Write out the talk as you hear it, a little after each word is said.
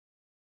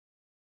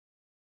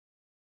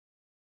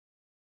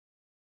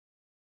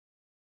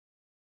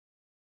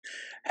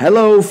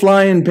Hello,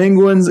 flying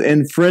penguins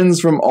and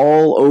friends from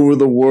all over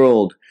the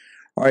world.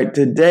 All right,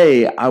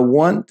 today I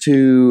want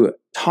to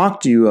talk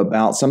to you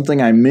about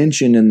something I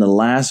mentioned in the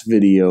last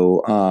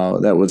video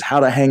that was how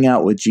to hang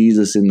out with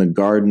Jesus in the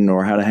garden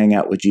or how to hang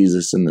out with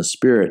Jesus in the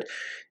Spirit.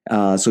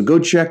 So go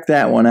check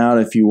that one out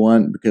if you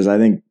want, because I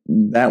think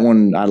that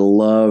one, I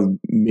love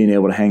being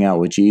able to hang out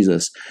with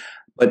Jesus.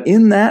 But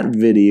in that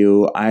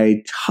video,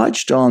 I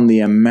touched on the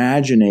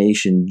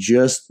imagination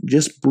just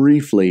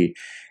briefly.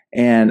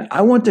 And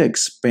I want to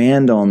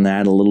expand on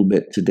that a little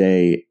bit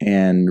today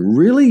and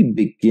really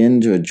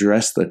begin to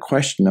address the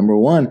question. Number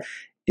one,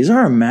 is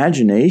our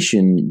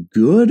imagination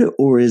good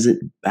or is it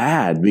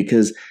bad?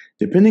 Because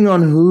depending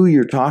on who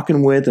you're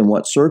talking with and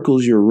what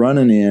circles you're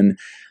running in,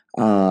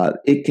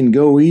 it can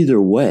go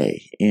either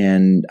way.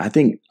 And I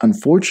think,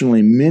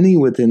 unfortunately, many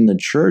within the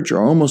church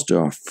are almost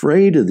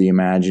afraid of the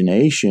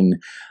imagination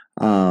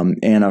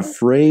and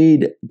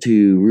afraid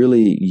to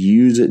really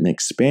use it and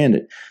expand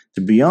it.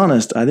 To be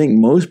honest, I think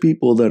most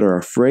people that are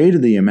afraid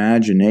of the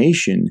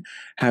imagination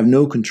have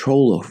no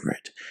control over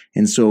it.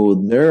 And so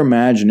their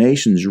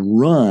imaginations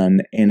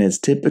run, and it's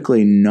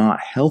typically not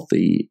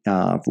healthy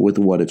with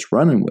what it's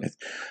running with.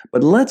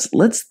 But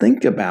let's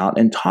think about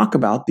and talk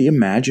about the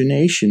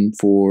imagination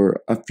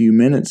for a few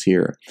minutes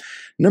here.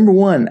 Number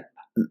one,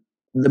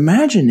 the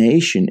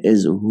imagination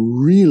is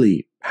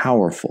really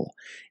powerful.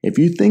 If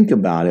you think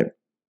about it,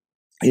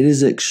 it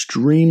is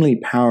extremely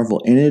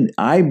powerful, and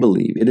I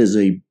believe it is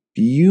a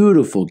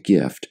beautiful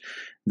gift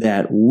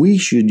that we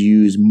should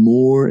use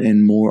more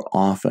and more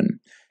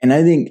often. And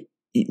I think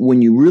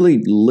when you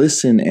really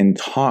listen and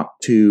talk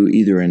to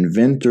either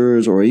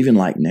inventors or even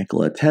like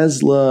Nikola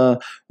Tesla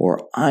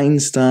or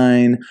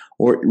Einstein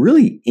or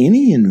really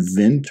any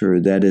inventor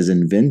that is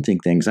inventing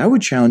things, I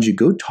would challenge you,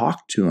 go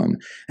talk to them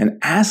and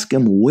ask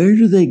them, where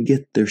do they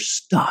get their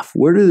stuff?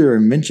 Where do their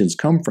inventions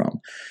come from?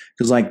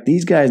 Because like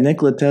these guys,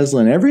 Nikola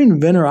Tesla and every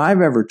inventor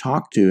I've ever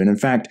talked to, and in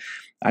fact,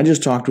 I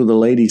just talked with a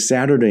lady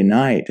Saturday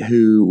night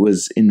who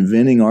was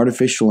inventing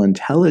artificial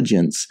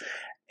intelligence,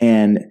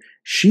 and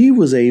she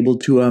was able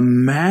to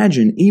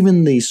imagine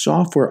even the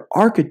software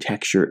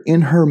architecture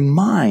in her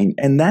mind,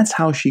 and that's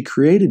how she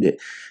created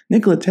it.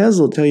 Nikola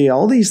Tesla will tell you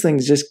all these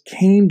things just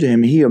came to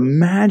him. He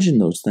imagined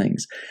those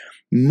things.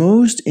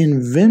 Most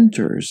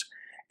inventors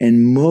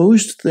and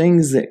most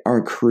things that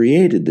are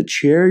created, the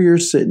chair you're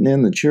sitting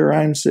in, the chair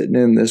I'm sitting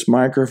in, this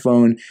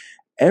microphone,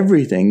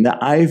 everything, the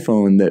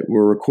iPhone that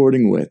we're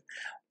recording with,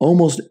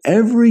 almost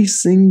every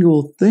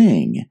single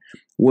thing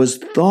was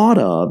thought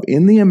of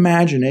in the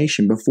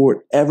imagination before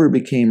it ever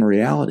became a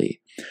reality.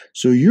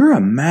 So your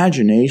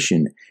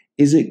imagination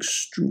is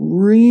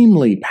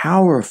extremely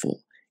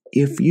powerful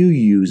if you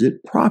use it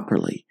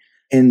properly.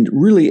 And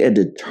really a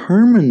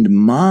determined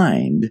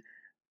mind,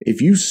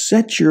 if you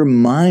set your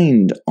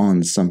mind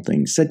on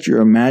something, set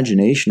your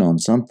imagination on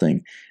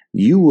something,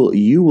 you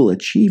will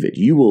achieve it.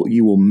 You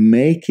will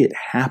make it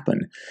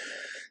happen.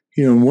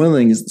 You know, one of the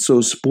things,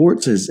 so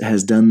sports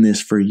has done this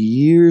for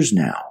years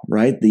now,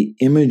 right? The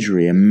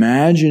imagery,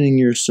 imagining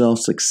yourself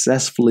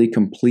successfully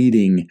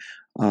completing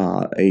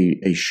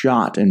a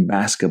shot in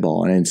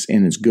basketball, and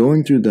it's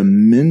going through the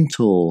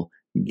mental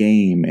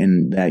game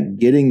and that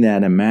getting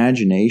that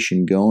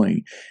imagination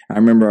going. I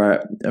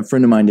remember a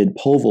friend of mine did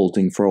pole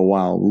vaulting for a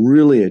while,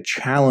 really a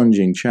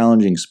challenging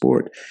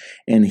sport,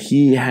 and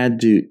he had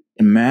to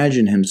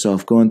imagine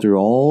himself going through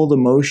all the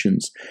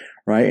motions,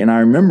 right? And I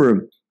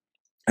remember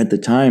at the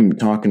time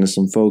talking to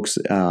some folks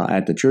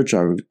at the church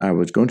I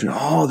was going to,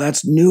 oh,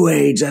 that's New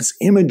Age, that's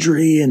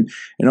imagery and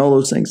all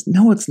those things.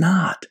 No, it's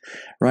not,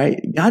 right?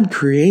 God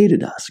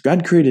created us.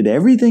 God created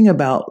everything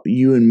about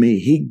you and me.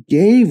 He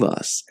gave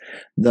us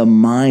the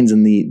minds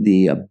and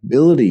the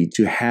ability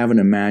to have an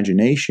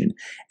imagination.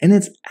 And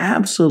it's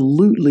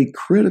absolutely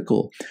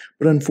critical.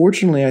 But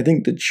unfortunately, I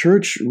think the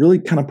church really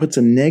kind of puts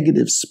a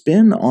negative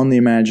spin on the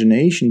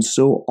imagination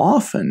so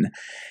often,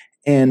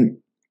 and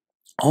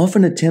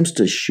often attempts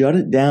to shut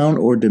it down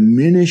or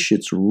diminish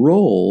its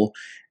role.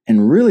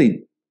 And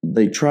really,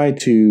 they try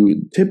to,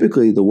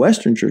 typically the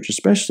Western church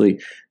especially,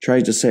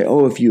 tries to say,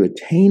 oh, if you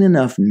attain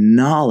enough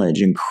knowledge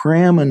and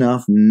cram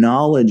enough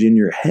knowledge in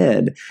your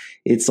head,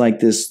 it's like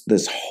this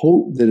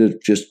hope that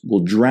it just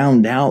will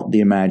drown out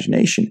the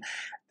imagination.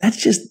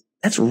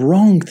 That's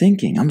wrong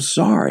thinking. I'm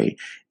sorry.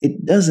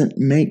 It doesn't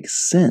make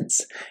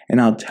sense.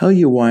 And I'll tell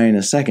you why in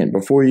a second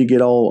before you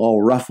get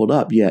all ruffled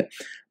up yet.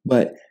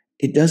 But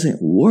it doesn't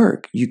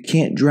work. You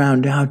can't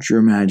drown out your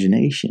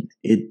imagination.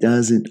 It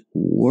doesn't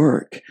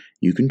work.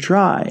 You can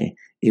try.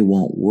 It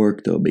won't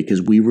work though,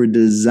 because we were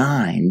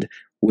designed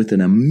with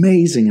an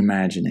amazing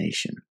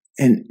imagination.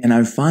 And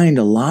I find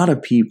a lot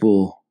of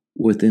people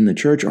within the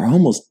church are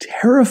almost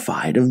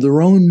terrified of their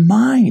own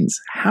minds.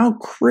 How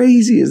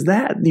crazy is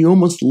that? You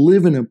almost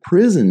live in a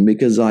prison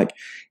because, like,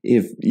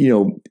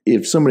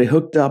 if somebody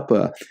hooked up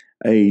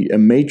a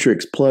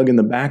matrix plug in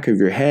the back of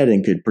your head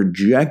and could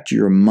project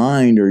your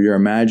mind or your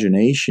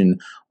imagination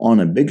on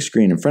a big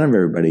screen in front of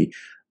everybody,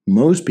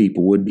 most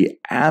people would be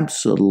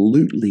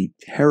absolutely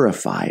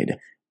terrified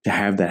to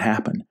have that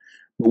happen.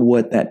 But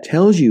what that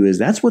tells you is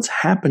that's what's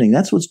happening.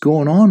 That's what's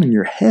going on in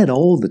your head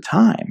all the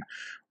time,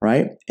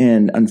 right?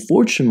 And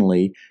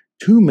unfortunately,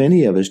 too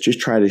many of us just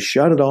try to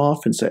shut it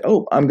off and say,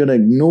 oh, I'm going to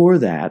ignore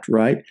that,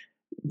 right?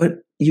 But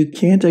you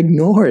can't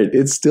ignore it.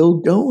 It's still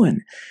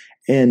going.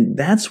 And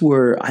that's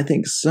where I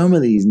think some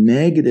of these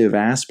negative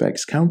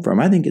aspects come from.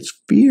 I think it's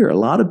fear. A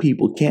lot of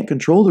people can't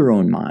control their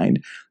own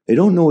mind. They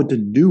don't know what to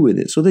do with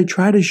it, so they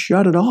try to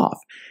shut it off.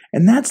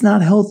 And that's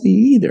not healthy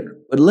either.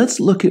 But let's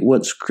look at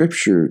what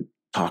Scripture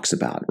talks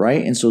about,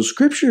 right? And so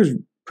Scripture is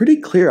pretty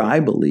clear, I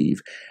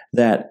believe,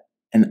 that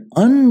an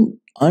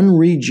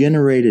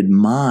unregenerated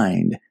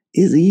mind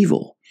is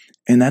evil.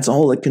 And that's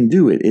all it can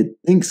do. It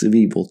thinks of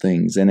evil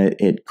things and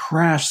it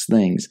crafts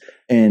things.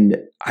 And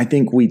I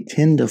think we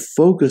tend to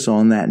focus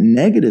on that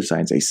negative side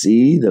and say,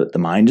 see, the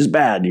mind is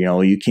bad.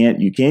 You can't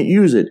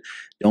use it.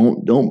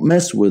 Don't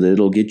mess with it.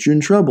 It'll get you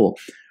in trouble.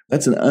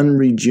 That's an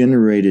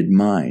unregenerated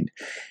mind.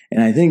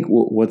 And I think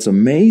what's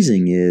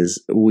amazing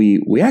is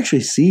we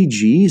actually see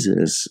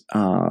Jesus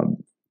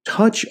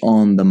touch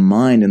on the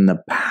mind and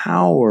the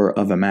power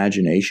of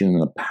imagination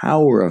and the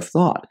power of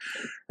thought,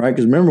 right?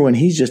 Because remember when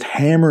he's just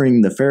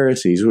hammering the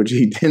Pharisees, which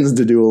he tends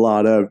to do a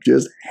lot of,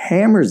 just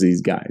hammers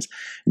these guys.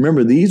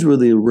 Remember, these were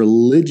the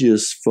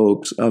religious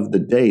folks of the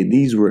day.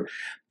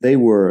 They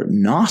were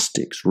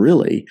Gnostics,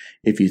 really,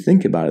 if you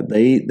think about it.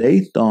 They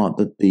thought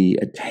that the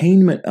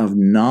attainment of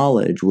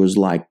knowledge was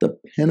like the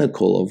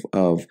pinnacle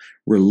of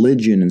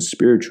religion and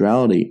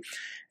spirituality.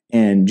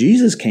 And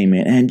Jesus came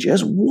in and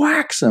just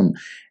whacks them.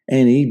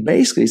 And he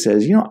basically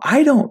says,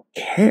 I don't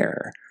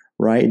care,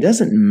 right? It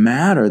doesn't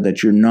matter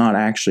that you're not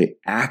actually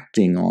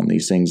acting on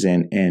these things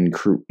and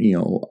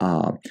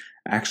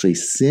actually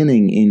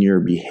sinning in your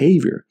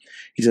behavior.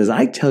 He says,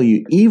 I tell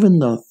you, even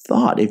the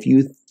thought, if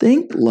you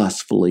think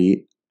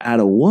lustfully at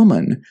a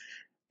woman,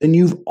 then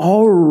you've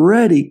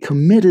already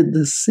committed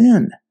the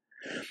sin.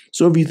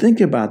 So if you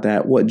think about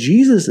that, what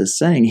Jesus is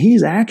saying,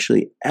 he's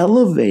actually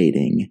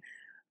elevating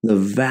the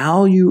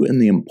value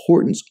and the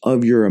importance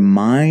of your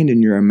mind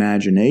and your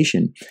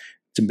imagination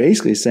to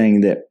basically saying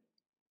that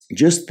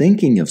just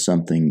thinking of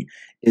something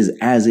is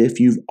as if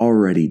you've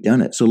already done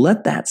it. So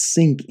let that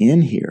sink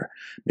in here,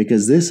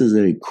 because this is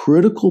a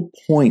critical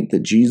point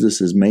that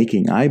Jesus is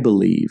making, I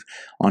believe,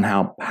 on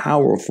how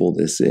powerful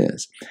this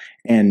is.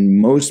 And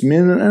most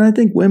men, and I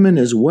think women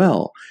as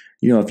well,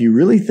 if you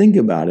really think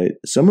about it,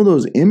 some of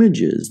those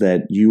images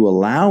that you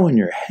allow in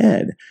your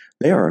head,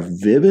 they are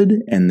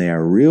vivid and they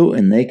are real,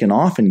 and they can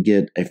often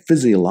get a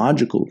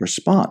physiological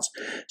response,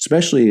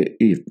 especially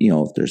if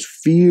there's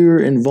fear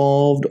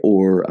involved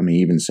or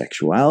even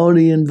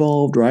sexuality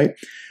involved, right?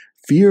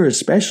 Fear,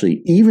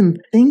 especially, even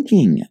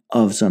thinking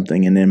of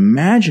something and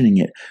imagining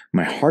it,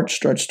 my heart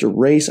starts to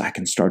race. I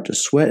can start to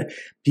sweat.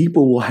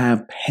 People will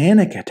have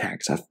panic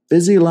attacks, a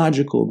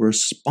physiological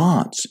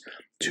response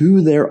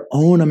to their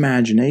own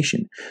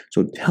imagination.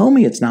 So tell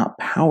me it's not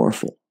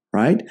powerful,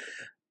 right?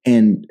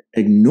 And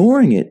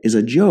ignoring it is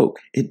a joke.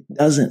 It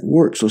doesn't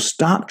work. So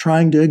stop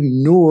trying to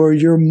ignore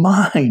your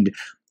mind.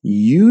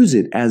 Use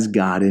it as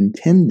God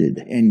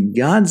intended. And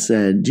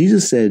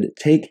Jesus said,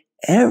 take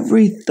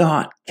every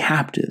thought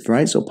captive,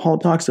 right? So Paul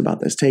talks about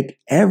this. Take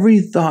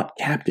every thought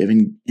captive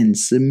and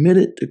submit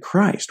it to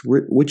Christ,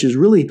 which is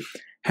really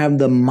have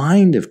the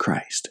mind of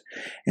Christ.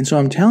 And so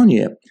I'm telling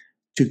you,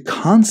 to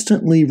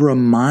constantly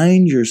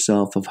remind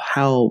yourself of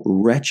how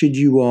wretched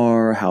you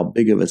are, how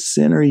big of a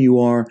sinner you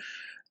are,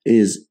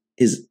 is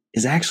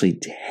actually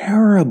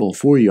terrible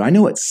for you. I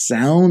know it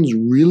sounds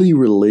really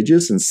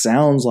religious and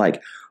sounds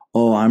like,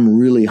 oh, I'm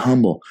really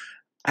humble.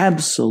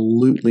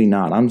 Absolutely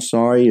not. I'm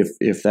sorry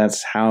if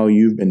that's how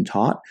you've been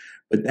taught,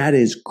 but that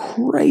is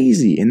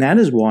crazy. And that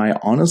is why,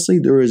 honestly,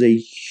 there is a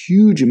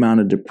huge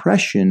amount of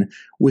depression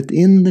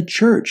within the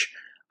church.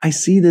 I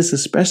see this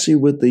especially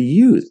with the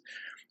youth,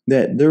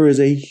 that there is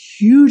a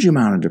huge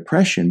amount of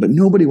depression, but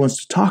nobody wants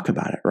to talk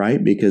about it,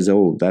 right? Because,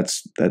 oh,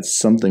 that's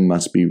something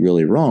must be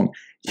really wrong.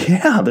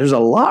 Yeah, there's a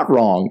lot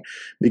wrong,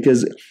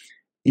 because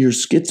you're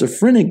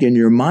schizophrenic in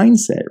your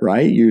mindset,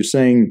 right? You're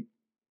saying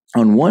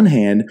on one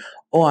hand,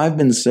 oh, I've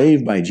been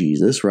saved by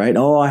Jesus, right?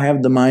 Oh, I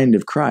have the mind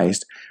of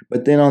Christ.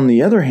 But then on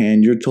the other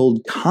hand, you're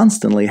told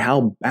constantly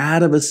how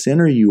bad of a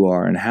sinner you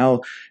are and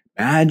how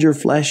bad your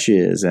flesh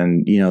is.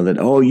 And, that,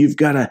 oh, you've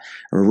got to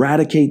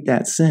eradicate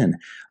that sin.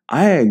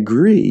 I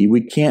agree.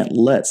 We can't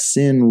let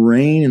sin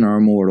reign in our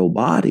mortal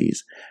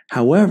bodies.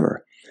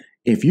 However,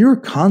 if you're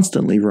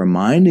constantly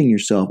reminding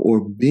yourself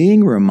or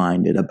being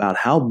reminded about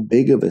how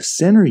big of a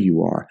sinner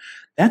you are,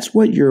 that's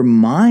what your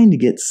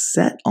mind gets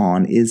set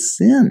on, is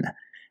sin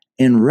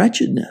and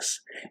wretchedness.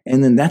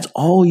 And then that's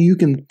all you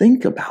can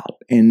think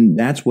about. And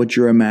that's what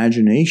your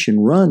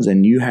imagination runs.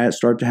 And you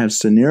start to have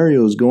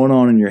scenarios going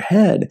on in your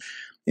head.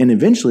 And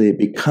eventually it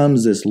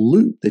becomes this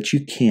loop that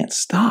you can't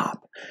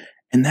stop.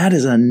 And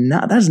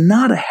that's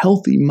not a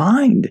healthy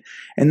mind.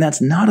 And that's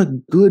not a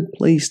good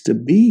place to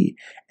be.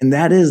 And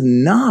that is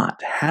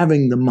not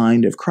having the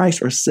mind of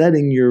Christ or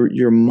setting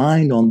your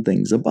mind on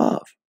things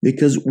above.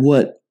 Because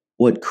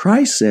what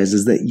Christ says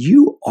is that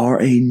you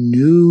are a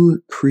new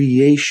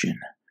creation,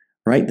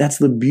 right? That's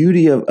the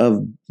beauty of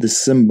the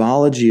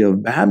symbology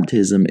of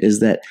baptism, is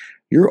that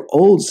your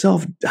old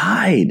self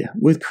died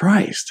with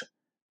Christ,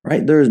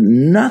 right? There's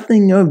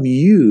nothing of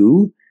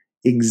you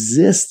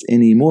exists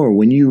anymore.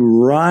 When you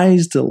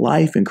rise to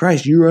life in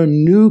Christ, you're a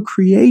new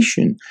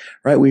creation,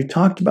 right? We've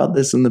talked about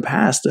this in the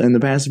past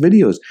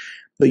videos,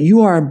 but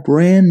you are a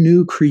brand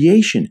new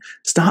creation.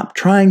 Stop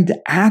trying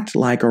to act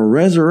like or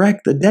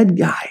resurrect the dead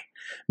guy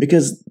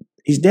because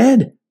he's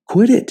dead.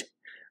 Quit it,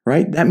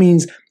 right? That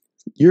means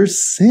your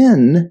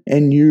sin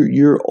and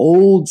your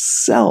old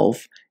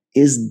self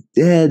is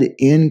dead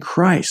in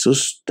Christ. So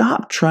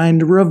stop trying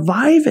to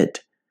revive it.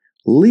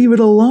 Leave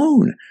it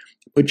alone.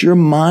 Put your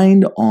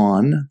mind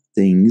on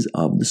things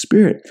of the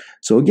Spirit.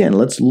 So again,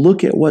 let's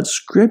look at what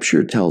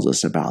Scripture tells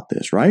us about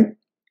this, right?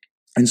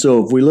 And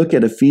so if we look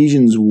at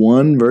Ephesians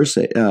 1, verse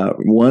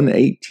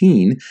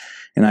 1:18,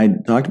 and I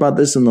talked about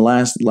this in the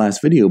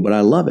last video, but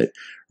I love it,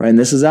 right? And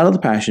this is out of the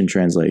Passion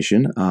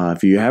Translation.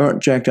 If you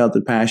haven't checked out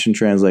the Passion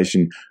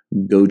Translation,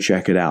 go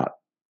check it out.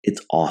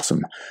 It's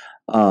awesome.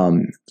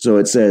 So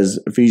it says,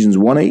 Ephesians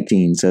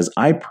 1:18 says,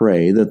 I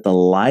pray that the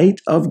light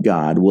of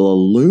God will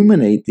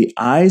illuminate the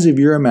eyes of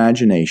your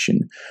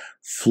imagination,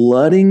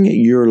 flooding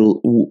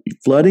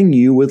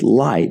you with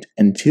light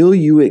until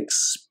you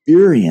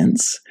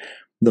experience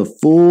the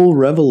full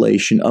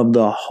revelation of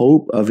the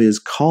hope of his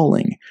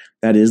calling,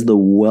 that is the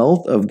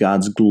wealth of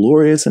God's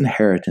glorious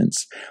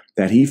inheritance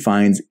that he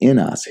finds in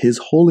us, his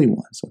holy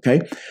ones.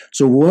 Okay?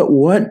 So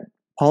what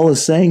Paul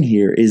is saying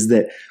here is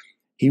that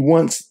he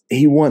wants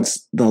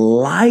the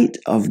light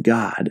of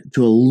God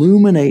to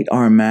illuminate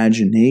our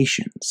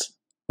imaginations,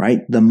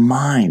 right? The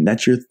mind,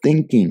 that's your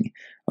thinking,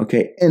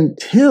 okay?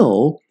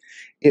 Until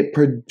it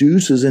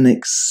produces an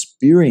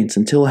experience,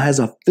 until it has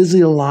a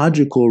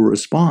physiological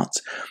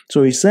response.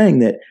 So he's saying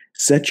that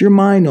set your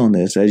mind on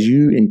this as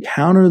you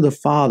encounter the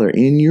Father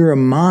in your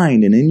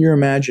mind and in your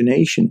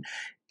imagination.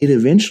 It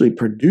eventually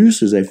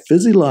produces a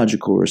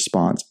physiological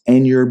response,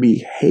 and your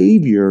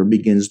behavior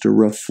begins to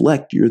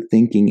reflect your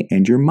thinking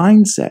and your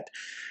mindset.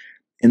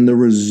 And the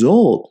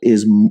result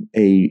is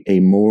a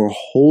more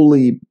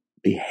holy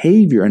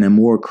behavior and a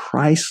more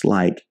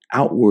Christ-like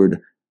outward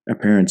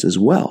appearance as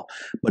well.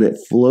 But it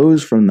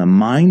flows from the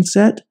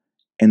mindset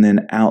and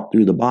then out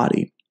through the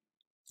body.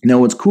 Now,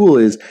 what's cool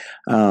is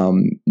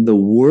the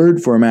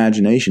word for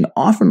imagination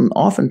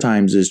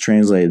oftentimes is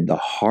translated the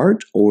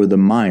heart or the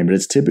mind, but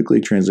it's typically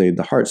translated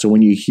the heart. So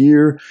when you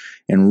hear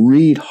and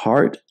read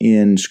heart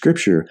in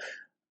Scripture,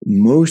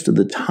 most of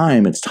the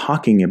time it's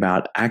talking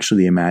about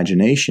actually the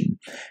imagination.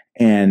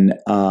 And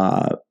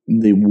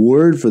the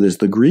word for this,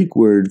 the Greek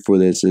word for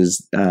this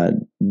is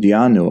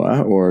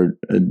dianoa or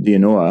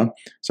dianoa.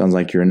 Sounds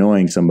like you're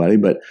annoying somebody,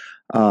 but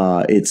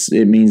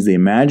it means the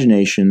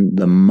imagination,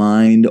 the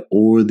mind,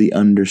 or the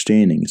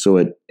understanding. So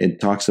it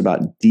talks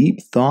about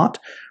deep thought,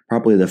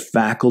 probably the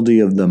faculty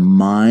of the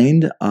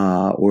mind,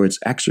 or its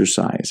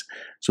exercise.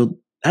 So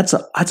that's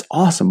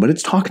awesome, but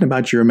it's talking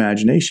about your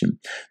imagination.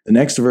 The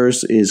next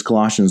verse is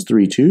Colossians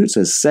 3:2. It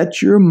says,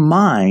 set your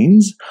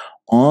minds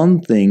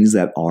on things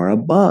that are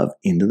above,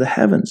 into the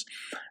heavens,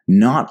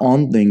 not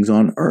on things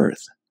on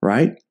earth,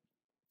 right?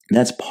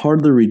 That's part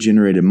of the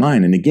regenerated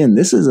mind. And again,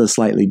 this is a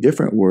slightly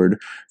different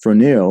word for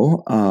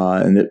neo,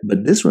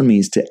 but this one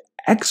means to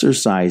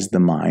exercise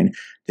the mind,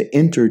 to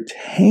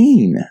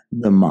entertain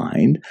the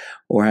mind,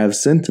 or have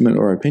sentiment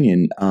or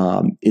opinion.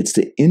 It's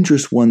to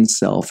interest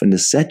oneself and to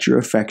set your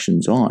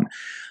affections on.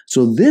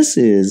 So this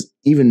is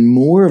even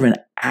more of an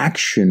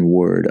action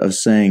word of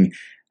saying,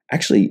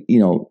 actually,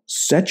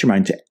 set your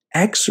mind to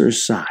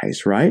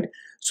exercise, right?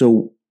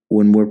 So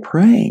when we're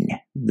praying,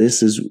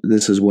 this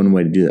is one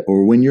way to do that.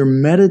 Or when you're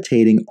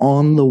meditating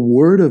on the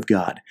Word of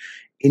God,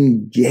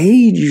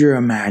 engage your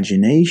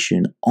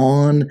imagination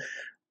on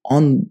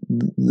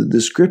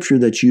the Scripture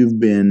that you've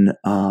been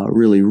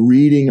really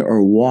reading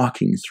or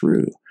walking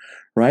through,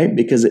 right?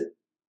 Because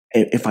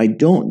if I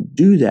don't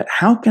do that,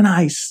 how can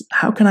I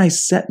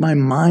set my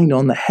mind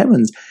on the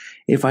heavens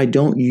if I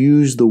don't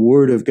use the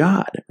Word of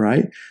God,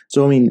 right?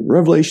 So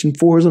Revelation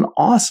 4 is an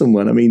awesome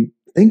one.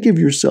 Think of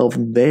yourself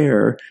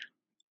there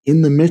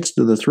in the midst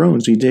of the throne.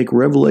 So you take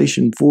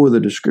Revelation 4, the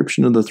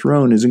description of the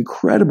throne is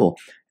incredible.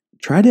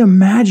 Try to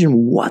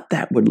imagine what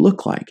that would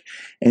look like.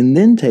 And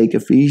then take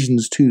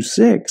Ephesians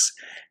 2:6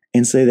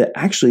 and say that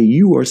actually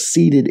you are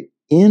seated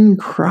in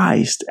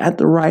Christ at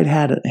the right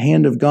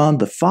hand of God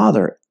the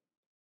Father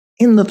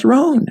in the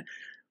throne.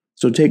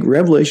 So take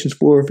Revelation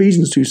 4,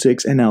 Ephesians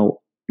 2:6, and now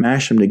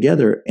mash them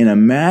together and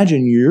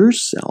imagine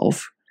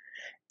yourself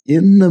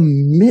in the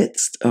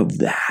midst of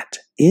that,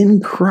 in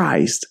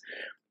Christ,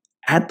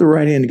 at the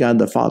right hand of God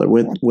the Father,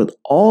 with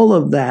all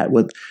of that,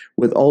 with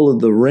all of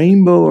the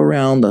rainbow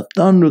around, the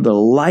thunder, the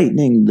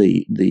lightning,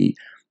 the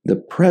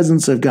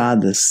presence of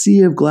God, the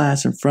sea of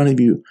glass in front of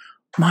you.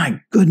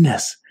 My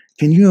goodness,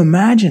 can you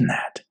imagine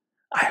that?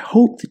 I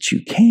hope that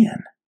you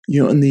can.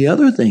 And the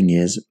other thing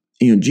is,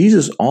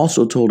 Jesus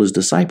also told his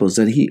disciples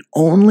that he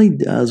only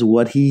does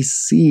what he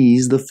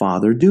sees the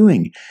Father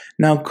doing.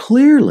 Now,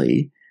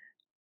 clearly,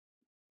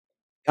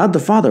 God the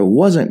Father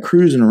wasn't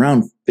cruising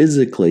around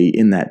physically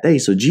in that day.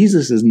 So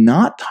Jesus is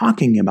not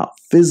talking about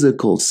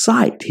physical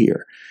sight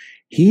here.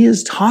 He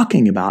is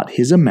talking about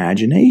his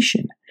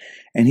imagination.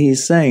 And he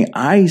is saying,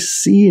 I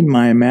see in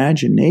my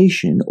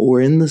imagination or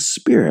in the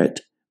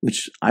spirit,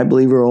 which I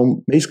believe are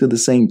basically the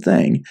same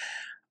thing.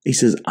 He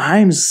says,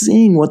 I'm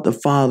seeing what the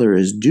Father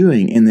is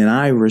doing, and then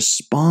I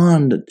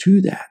respond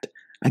to that.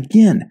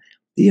 Again,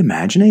 the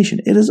imagination.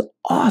 It is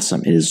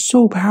awesome. It is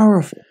so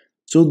powerful.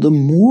 So the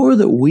more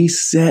that we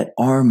set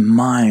our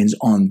minds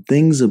on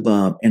things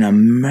above and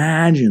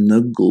imagine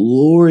the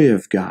glory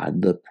of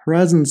God, the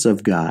presence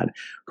of God,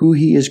 who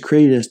he has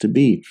created us to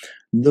be,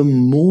 the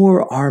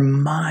more our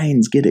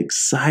minds get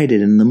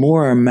excited and the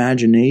more our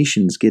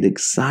imaginations get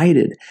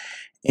excited.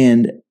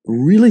 And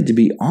really, to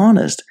be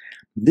honest,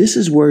 this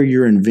is where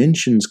your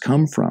inventions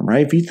come from,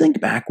 right? If you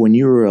think back when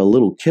you were a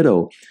little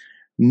kiddo,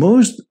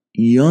 most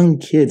young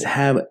kids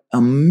have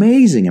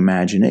amazing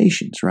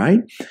imaginations, right?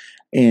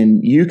 And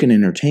you can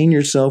entertain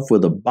yourself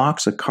with a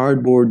box of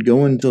cardboard,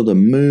 go into the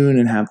moon,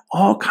 and have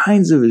all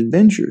kinds of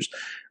adventures.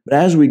 But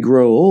as we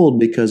grow old,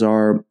 because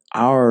our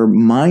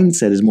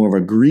mindset is more of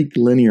a Greek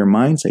linear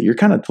mindset, you're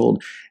kind of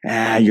told,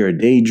 you're a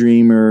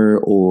daydreamer,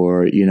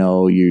 or,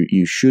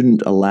 you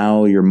shouldn't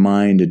allow your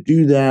mind to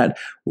do that.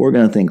 We're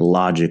going to think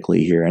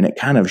logically here. And it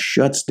kind of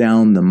shuts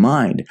down the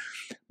mind.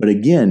 But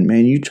again,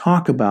 man, you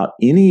talk about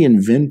any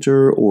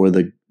inventor or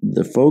the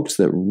folks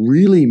that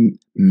really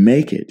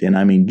make it, and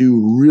I mean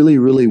do really,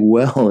 really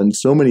well in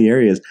so many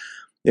areas,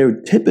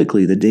 they're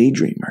typically the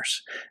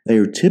daydreamers. They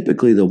are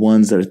typically the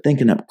ones that are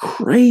thinking up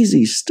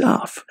crazy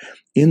stuff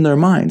in their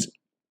minds.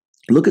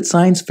 Look at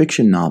science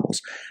fiction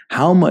novels.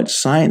 How much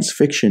science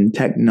fiction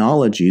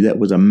technology that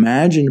was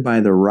imagined by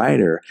the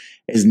writer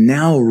is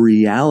now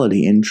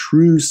reality and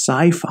true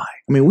sci-fi.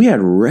 I mean, we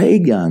had ray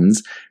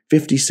guns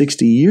 50,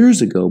 60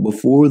 years ago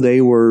before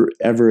they were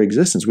ever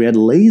existence. We had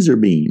laser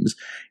beams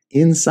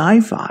in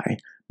sci-fi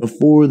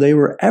before they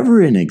were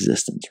ever in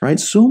existence, right?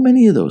 So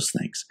many of those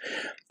things.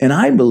 And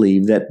I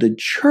believe that the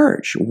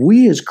church,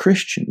 we as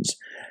Christians,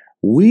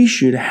 we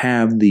should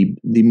have the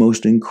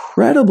most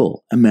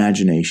incredible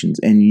imaginations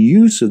and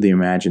use of the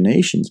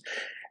imaginations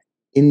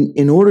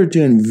in order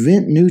to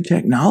invent new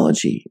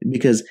technology.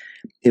 Because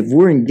if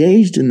we're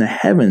engaged in the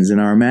heavens, in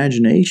our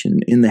imagination,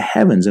 in the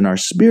heavens, in our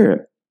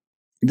spirit,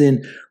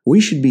 then we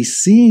should be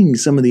seeing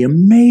some of the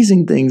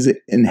amazing things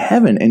in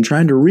heaven and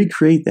trying to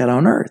recreate that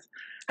on earth.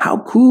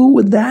 How cool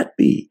would that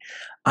be?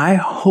 I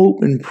hope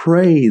and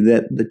pray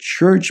that the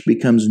church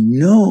becomes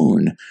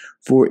known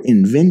for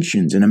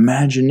inventions and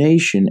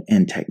imagination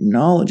and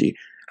technology.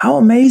 How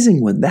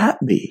amazing would that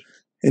be?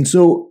 And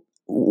so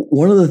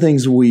one of the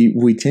things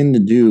we tend to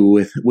do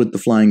with the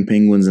Flying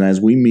Penguins, and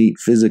as we meet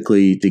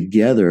physically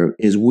together,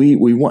 is we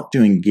want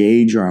to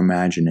engage our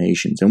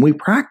imaginations, and we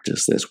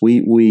practice this.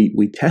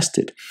 We test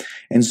it.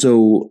 And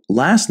so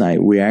last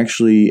night we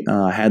actually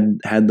had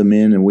them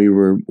in, and we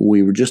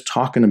were just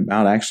talking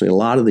about actually a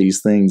lot of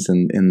these things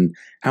and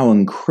how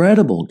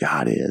incredible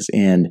God is,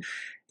 and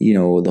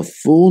the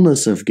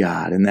fullness of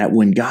God, and that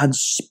when God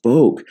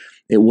spoke,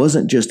 it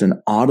wasn't just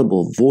an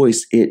audible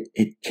voice.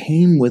 It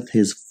came with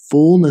his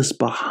fullness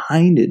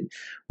behind it,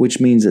 which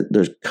means that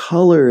there's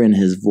color in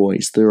his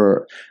voice.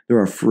 There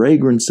are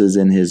fragrances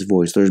in his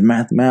voice. There's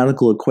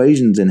mathematical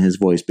equations in his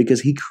voice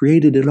because he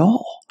created it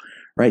all,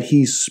 right?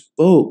 He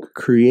spoke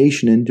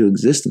creation into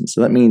existence.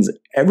 So that means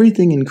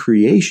everything in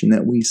creation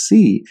that we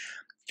see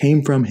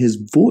came from his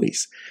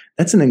voice.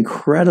 That's an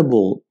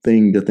incredible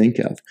thing to think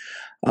of.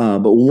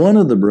 But one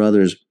of the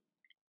brothers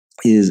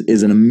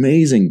is an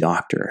amazing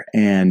doctor,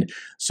 and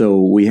so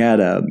we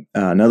had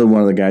another one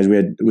of the guys.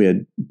 We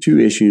had two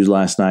issues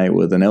last night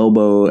with an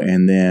elbow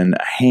and then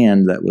a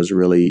hand that was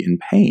really in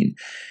pain,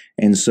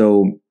 and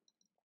so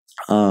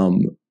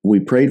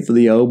we prayed for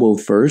the elbow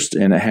first,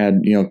 and it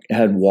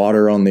had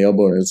water on the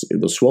elbow, and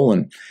it was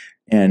swollen,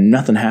 and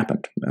nothing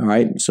happened. All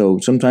right, so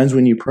sometimes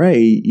when you pray,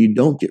 you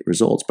don't get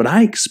results, but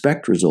I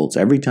expect results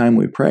every time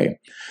we pray.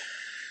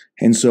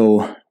 And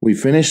so we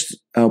finished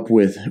up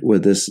with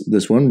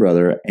this one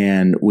brother,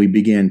 and we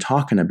began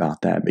talking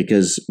about that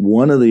because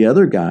one of the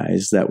other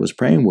guys that was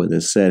praying with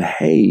us said,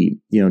 hey,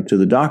 to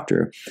the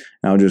doctor,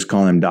 I'll just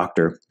call him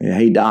doctor.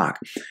 Hey, doc.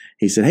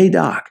 He said, hey,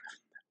 doc,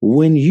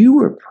 when you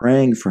were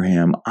praying for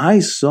him, I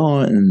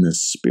saw in the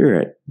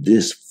spirit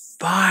this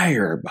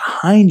fire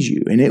behind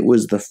you, and it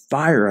was the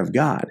fire of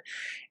God.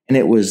 And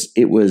it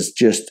was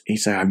just, he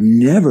said, I've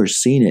never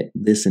seen it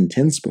this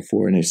intense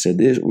before. And he said,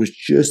 it was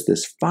just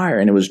this fire,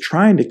 and it was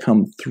trying to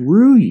come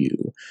through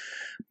you,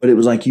 but it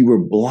was like you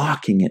were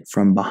blocking it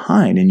from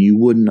behind and you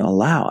wouldn't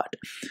allow it.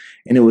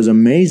 And it was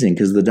amazing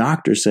because the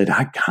doctor said,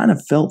 I kind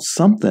of felt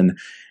something.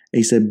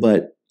 He said,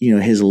 but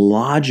his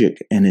logic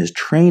and his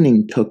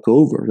training took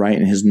over, right?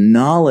 And his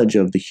knowledge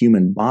of the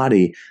human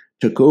body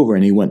took over,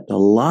 and he went to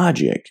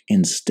logic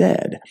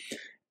instead.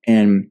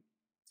 And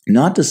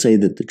not to say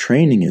that the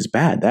training is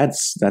bad.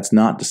 That's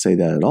not to say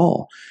that at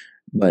all.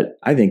 But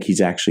I think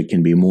he's actually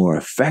can be more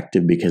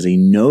effective because he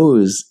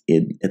knows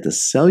it at the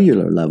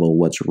cellular level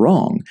what's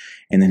wrong,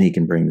 and then he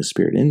can bring the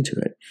spirit into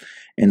it.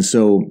 And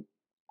so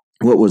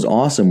what was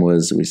awesome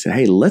was we said,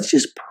 hey, let's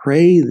just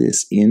pray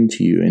this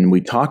into you. And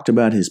we talked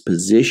about his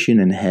position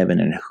in heaven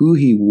and who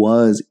he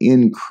was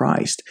in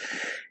Christ,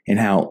 and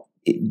how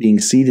being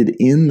seated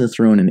in the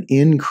throne and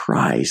in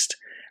Christ,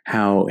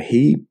 how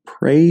he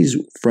prays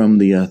from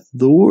the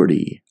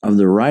authority of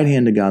the right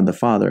hand of God the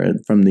Father,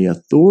 and from the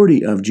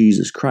authority of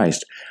Jesus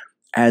Christ,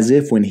 as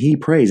if when he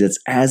prays, it's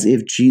as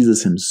if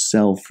Jesus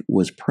himself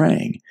was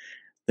praying.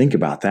 Think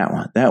about that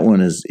one. That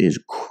one is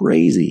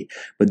crazy.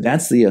 But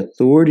that's the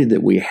authority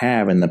that we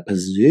have and the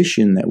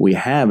position that we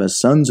have as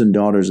sons and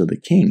daughters of the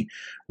King.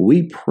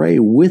 We pray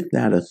with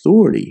that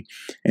authority.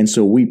 And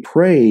so we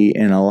pray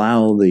and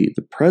allow the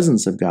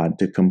presence of God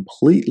to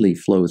completely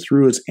flow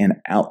through us and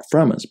out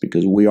from us,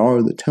 because we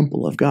are the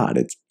temple of God.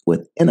 It's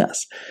within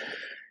us.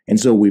 And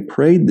so we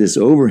prayed this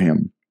over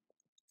him.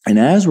 And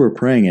as we're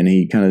praying, and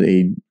he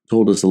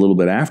told us a little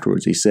bit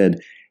afterwards, he said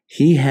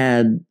he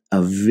had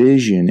a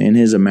vision in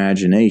his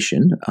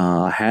imagination,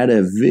 had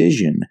a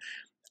vision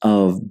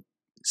of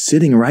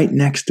sitting right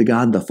next to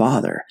God the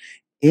Father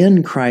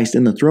in Christ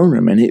in the throne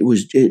room. And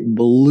it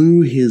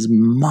blew his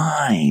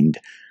mind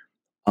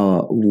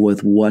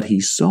with what he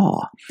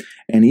saw.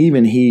 And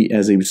even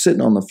as he was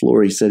sitting on the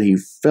floor, he said he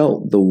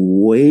felt the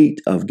weight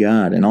of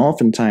God. And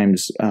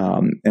oftentimes,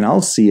 and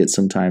I'll see it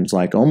sometimes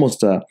like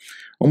almost a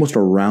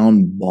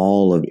round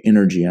ball of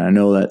energy. And I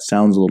know that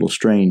sounds a little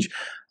strange,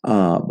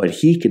 but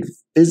he could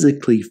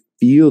physically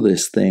feel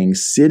this thing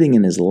sitting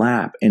in his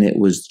lap, and it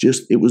was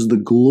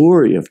the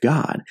glory of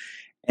God.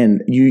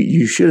 And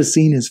you should have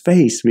seen his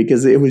face,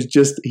 because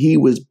he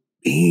was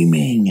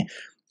beaming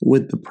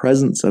with the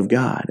presence of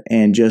God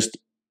and just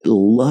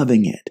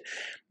loving it.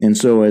 And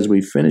so as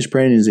we finished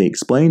praying, as he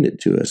explained it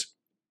to us,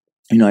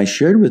 I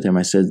shared with him,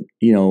 I said,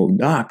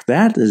 Doc,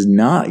 that is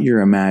not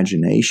your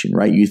imagination,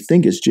 right? You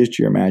think it's just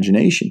your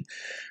imagination,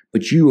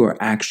 but you are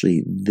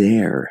actually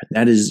there.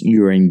 That is,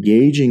 you're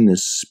engaging the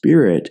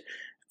spirit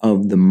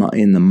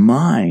in the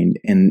mind,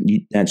 and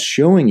that's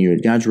showing you,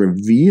 God's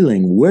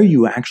revealing where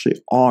you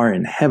actually are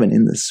in heaven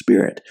in the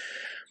spirit.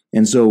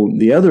 And so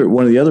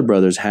one of the other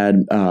brothers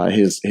had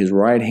his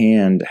right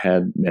hand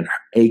had been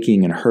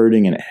aching and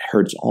hurting, and it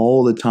hurts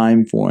all the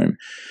time for him.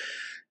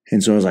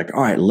 And so I was like,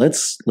 all right,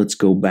 let's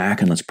go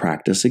back and let's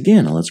practice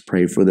again, and let's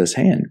pray for this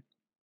hand.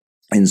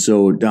 And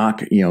so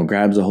Doc,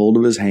 grabs a hold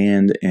of his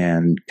hand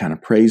and kind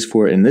of prays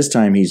for it. And this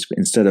time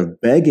instead of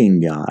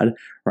begging God,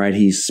 right,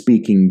 he's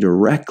speaking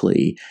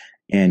directly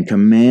and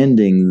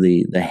commanding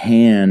the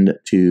hand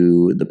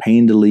the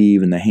pain to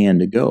leave and the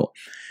hand to go.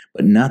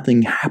 But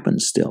nothing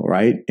happened still,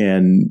 right?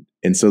 And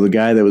so the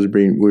guy that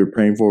we were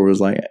praying for was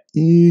like,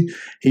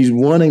 he's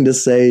wanting to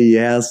say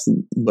yes,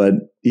 but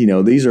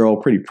these are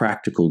all pretty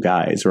practical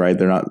guys, right?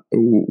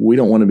 We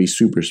don't want to be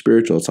super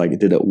spiritual. It's like,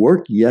 did it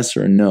work? Yes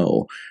or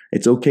no?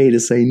 It's okay to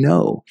say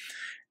no.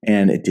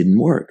 And it didn't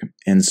work.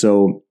 And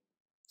so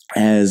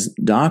as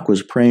Doc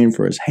was praying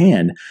for his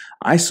hand,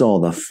 I saw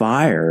the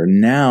fire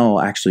now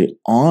actually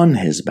on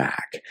his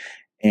back,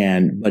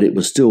 but it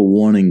was still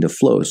wanting to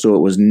flow. So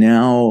it was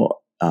now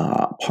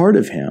part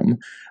of him,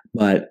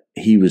 but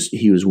he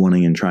was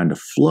wanting and trying to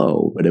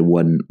flow, but it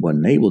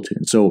wasn't able to.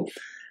 And so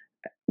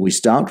we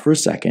stopped for a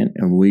second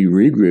and we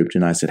regrouped,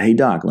 and I said, hey,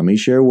 Doc, let me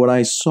share what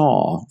I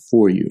saw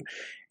for you.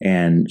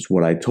 And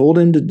what I told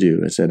him to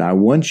do, I said, I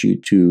want you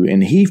to,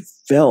 and he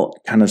felt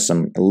kind of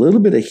a little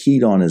bit of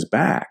heat on his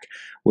back,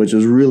 which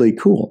was really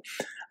cool.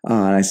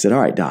 And I said,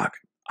 all right, Doc,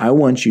 I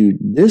want you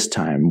this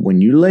time,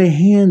 when you lay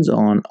hands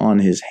on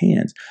his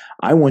hands,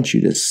 I want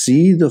you to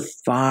see the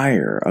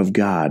fire of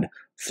God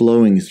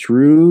flowing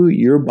through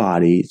your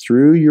body,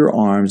 through your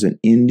arms, and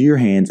into your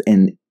hands,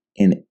 and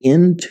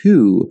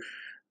into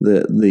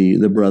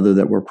the brother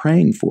that we're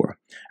praying for.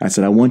 I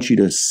said, I want you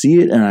to see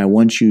it, and I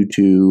want you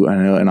to,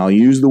 and I'll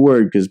use the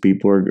word because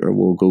people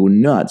will go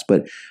nuts,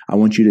 but I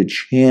want you to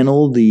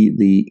channel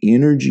the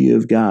energy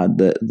of God,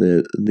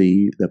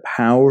 the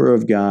power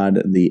of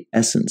God, the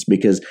essence,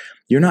 because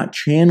you're not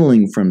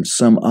channeling from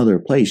some other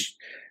place.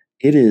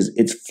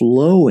 It's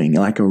flowing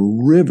like a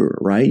river,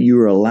 right?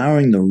 You're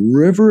allowing the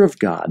river of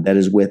God that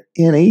is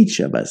within each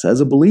of us as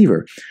a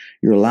believer.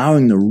 You're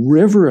allowing the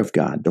river of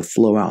God to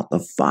flow out,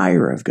 the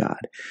fire of God.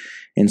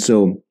 And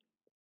so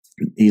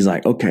he's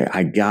like, okay,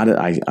 I got it.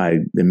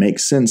 It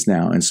makes sense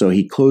now. And so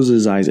he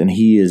closes his eyes and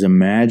he is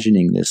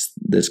imagining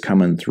this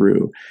coming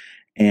through.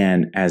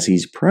 And as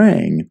he's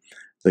praying,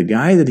 the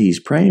guy that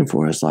he's praying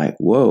for is like,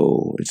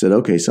 whoa. He said,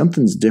 okay,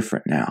 something's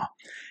different now.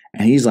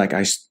 And he's like,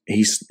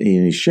 he's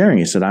sharing.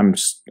 He said, I'm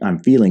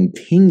feeling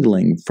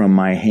tingling from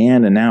my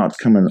hand, and now it's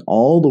coming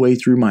all the way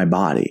through my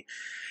body.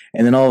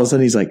 And then all of a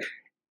sudden he's like,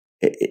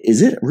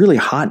 is it really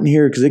hot in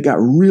here? Because it got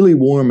really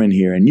warm in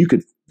here, and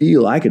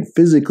I could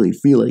physically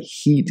feel a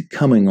heat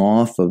coming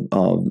off of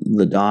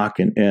the Doc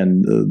and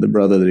the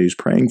brother that he's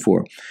praying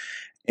for.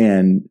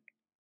 And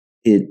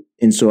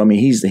so, I mean,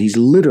 he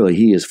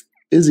is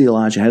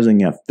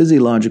having a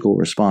physiological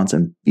response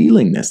and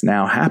feeling this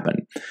now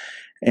happen.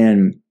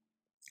 And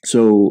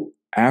so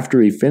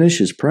after he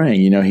finishes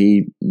praying,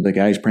 the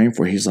guy he's praying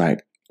for, he's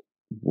like,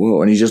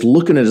 whoa. And he's just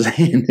looking at his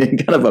hand in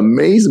kind of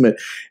amazement.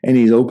 And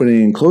he's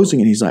opening and closing.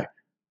 And he's like,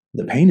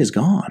 the pain is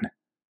gone.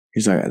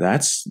 He's like,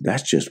 that's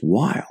just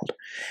wild.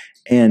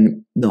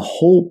 And the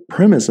whole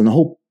premise and the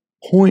whole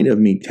point of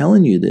me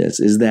telling you this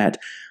is that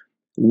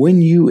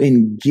when you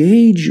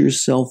engage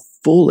yourself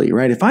fully,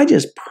 right? If I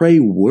just pray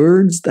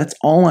words, that's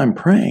all I'm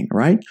praying,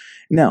 right?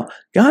 Now,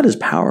 God is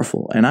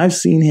powerful. And I've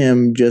seen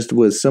him just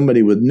with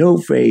somebody with no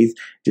faith,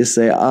 just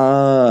say,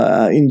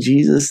 in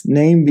Jesus'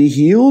 name be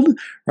healed,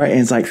 right? And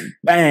it's like,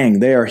 bang,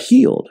 they are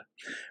healed.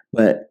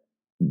 But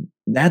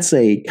that's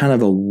a kind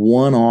of a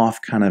one-off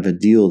kind of a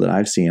deal that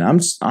I've seen.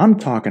 I'm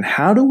talking,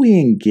 how do we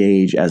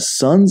engage as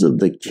sons of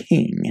the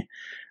King,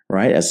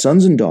 right? As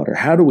sons and daughters,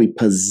 how do we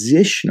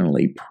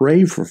positionally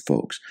pray for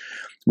folks?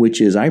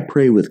 Which is, I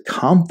pray with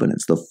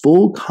confidence, the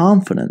full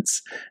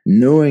confidence,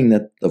 knowing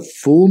that the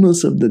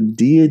fullness of the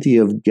deity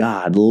of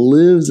God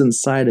lives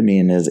inside of me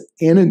and is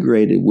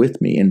integrated with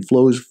me and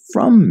flows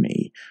from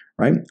me,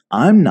 right?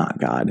 I'm not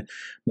God,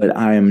 but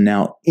I am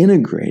now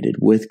integrated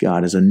with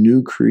God as a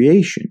new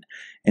creation.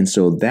 And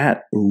so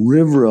that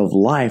river of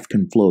life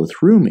can flow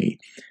through me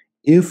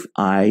if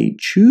I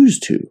choose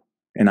to,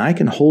 and I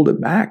can hold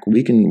it back.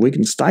 We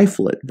can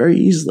stifle it very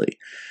easily.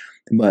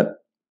 But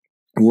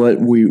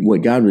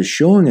what God was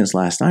showing us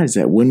last night is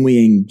that when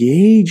we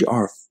engage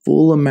our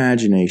full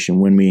imagination,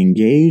 when we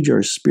engage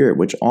our spirit,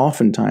 which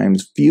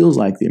oftentimes feels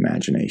like the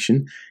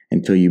imagination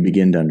until you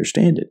begin to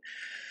understand it,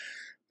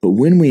 but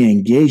when we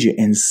engage it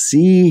and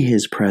see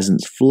his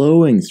presence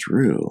flowing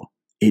through,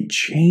 it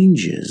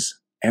changes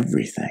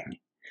everything.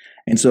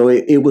 And so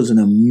it was an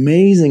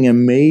amazing,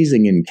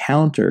 amazing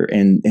encounter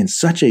and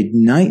such a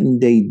night and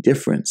day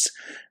difference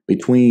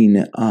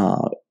between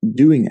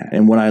doing that.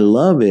 And what I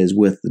love is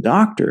with the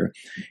doctor,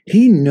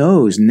 he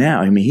knows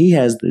now. I mean, he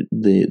has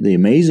the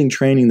amazing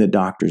training that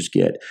doctors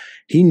get.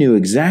 He knew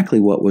exactly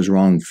what was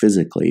wrong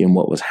physically and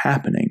what was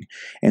happening.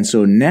 And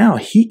so now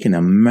he can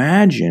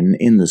imagine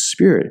in the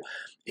spirit.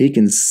 He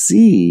can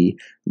see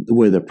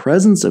where the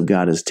presence of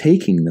God is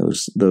taking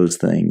those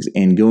things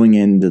and going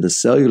into the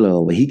cellular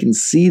level. He can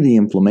see the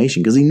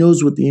inflammation because he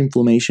knows what the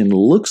inflammation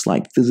looks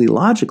like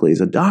physiologically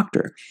as a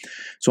doctor.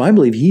 So I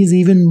believe he's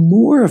even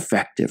more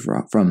effective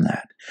from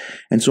that.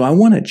 And so I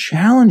want to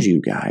challenge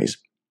you guys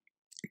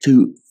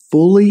to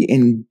fully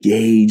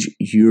engage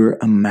your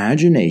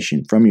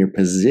imagination from your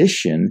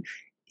position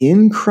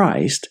in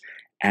Christ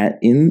at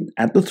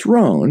the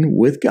throne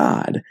with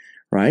God,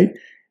 right?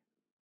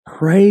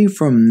 Pray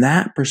from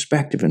that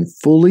perspective and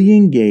fully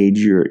engage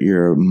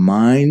your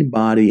mind,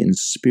 body, and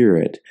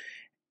spirit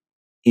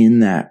in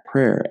that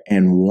prayer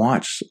and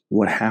watch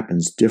what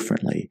happens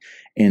differently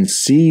and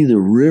see the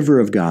river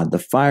of God, the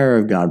fire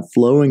of God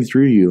flowing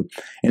through you.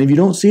 And if you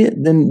don't see it,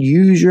 then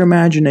use your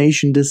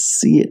imagination to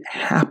see it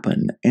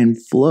happen and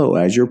flow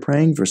as you're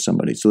praying for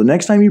somebody. So the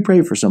next time you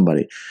pray for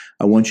somebody,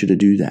 I want you to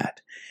do that.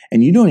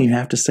 And you don't even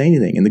have to say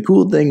anything. And the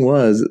cool thing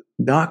was,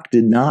 Doc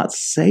did not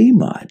say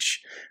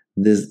much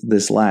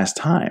this last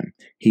time.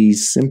 He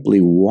simply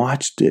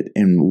watched it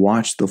and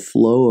watched the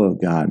flow of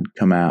God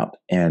come out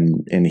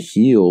and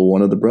heal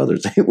one of the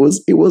brothers. It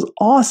was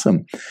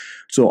awesome.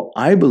 So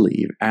I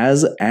believe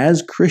as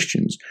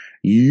Christians,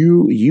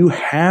 you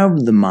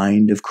have the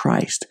mind of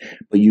Christ,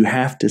 but you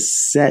have to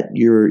set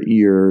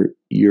your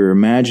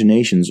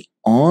imaginations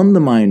on the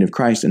mind of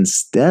Christ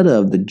instead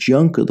of the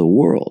junk of the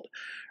world.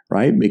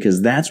 Right?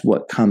 Because that's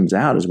what comes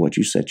out is what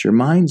you set your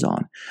minds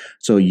on.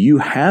 So you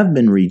have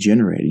been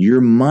regenerated.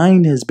 Your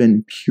mind has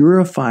been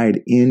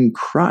purified in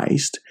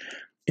Christ.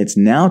 It's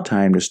now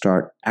time to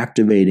start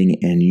activating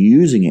and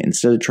using it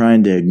instead of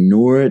trying to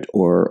ignore it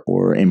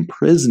or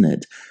imprison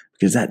it,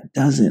 because that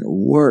doesn't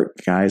work,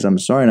 guys. I'm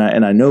sorry.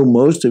 And I know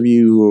most of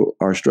you who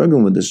are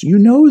struggling with this, you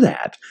know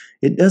that.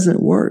 It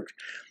doesn't work.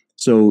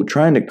 So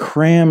trying to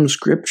cram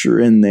scripture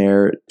in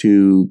there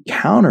to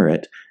counter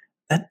it,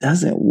 that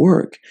doesn't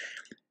work.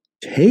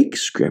 Take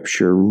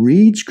scripture,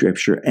 read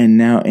scripture, and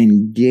now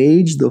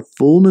engage the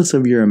fullness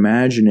of your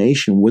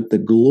imagination with the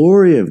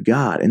glory of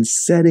God and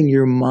setting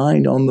your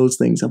mind on those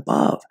things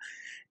above.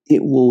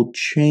 It will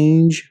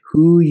change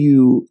who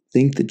you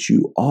think that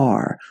you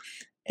are,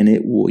 and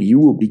you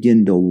will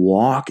begin to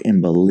walk and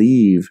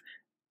believe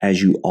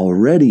as you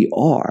already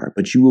are,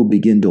 but you will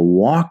begin to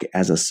walk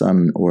as a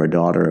son or a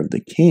daughter of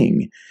the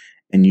King,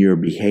 and your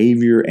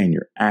behavior and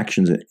your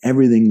actions and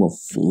everything will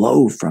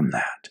flow from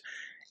that.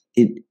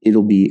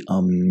 It'll be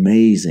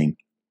amazing.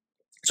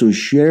 So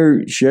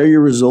share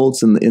your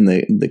results in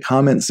the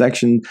comment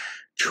section.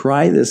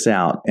 Try this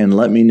out and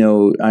let me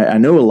know. I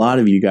know a lot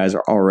of you guys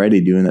are already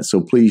doing that,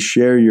 so please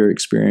share your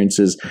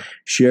experiences,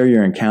 share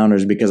your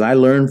encounters, because I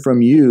learn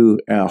from you,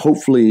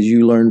 hopefully as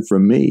you learn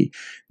from me.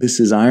 This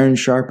is iron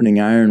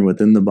sharpening iron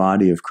within the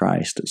body of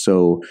Christ.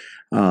 So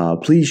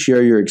please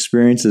share your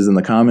experiences in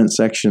the comment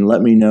section.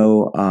 Let me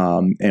know,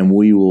 and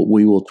we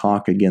will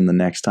talk again the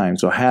next time.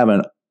 So have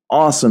an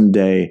awesome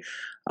day,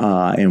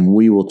 and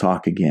we will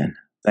talk again.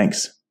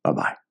 Thanks.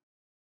 Bye-bye.